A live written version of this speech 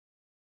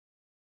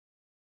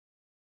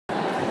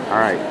All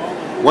right.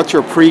 What's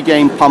your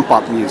pregame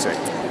pump-up music?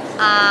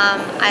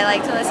 I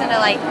like to listen to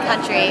like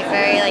country,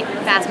 very like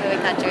fast-moving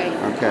country.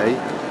 Okay.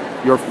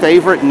 Your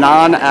favorite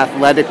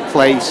non-athletic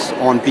place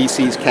on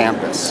BC's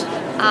campus?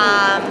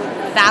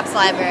 Baps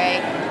Library.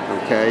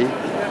 Okay.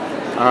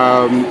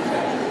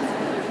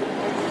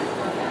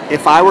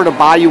 If I were to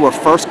buy you a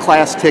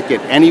first-class ticket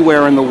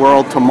anywhere in the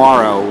world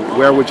tomorrow,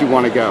 where would you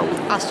want to go?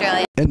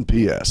 Australia.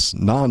 NPS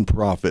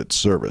Nonprofit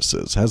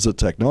Services has the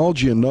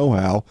technology and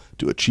know-how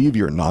to achieve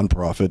your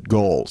nonprofit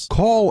goals.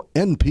 Call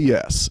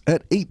NPS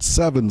at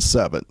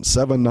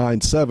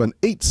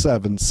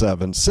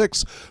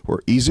 877-797-8776. We're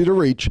easy to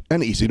reach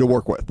and easy to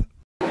work with.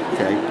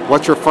 Okay.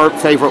 What's your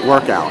favorite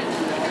workout?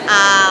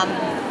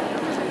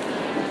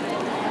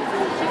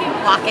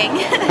 Walking.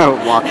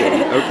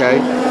 Walking. Okay.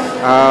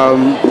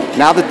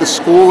 Now that the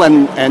school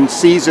and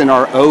season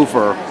are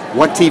over,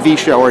 what TV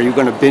show are you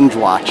going to binge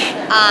watch?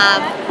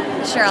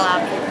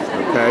 Sherlock.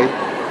 Okay.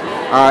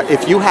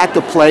 If you had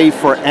to play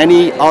for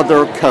any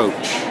other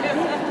coach,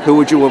 who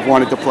would you have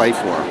wanted to play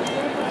for?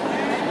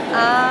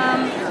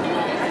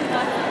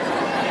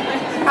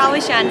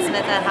 Probably Shannon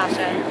Smith at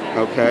Hofstra.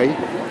 Okay.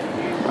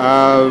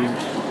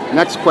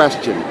 Next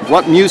question.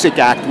 What music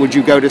act would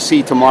you go to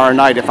see tomorrow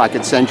night if I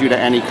could send you to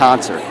any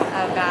concert?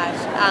 Oh gosh.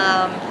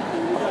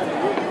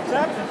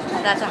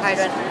 That's a hard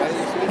one.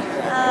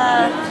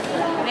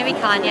 Maybe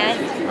Kanye.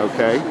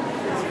 Okay.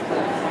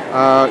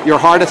 Your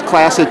hardest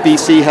class at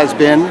BC has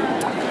been?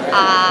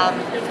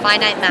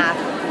 Finite math.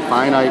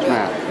 Finite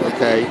math.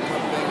 Okay.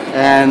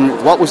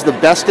 And what was the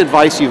best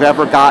advice you've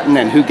ever gotten,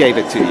 and who gave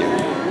it to you?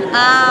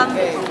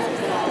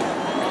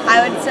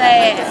 I would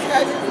say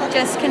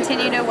just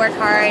continue to work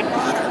hard.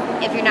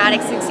 If you're not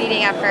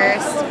succeeding at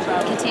first,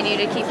 continue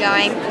to keep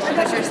going,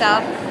 push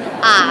yourself.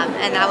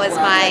 And that was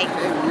my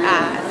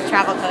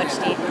travel coach,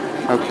 Steve.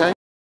 Okay.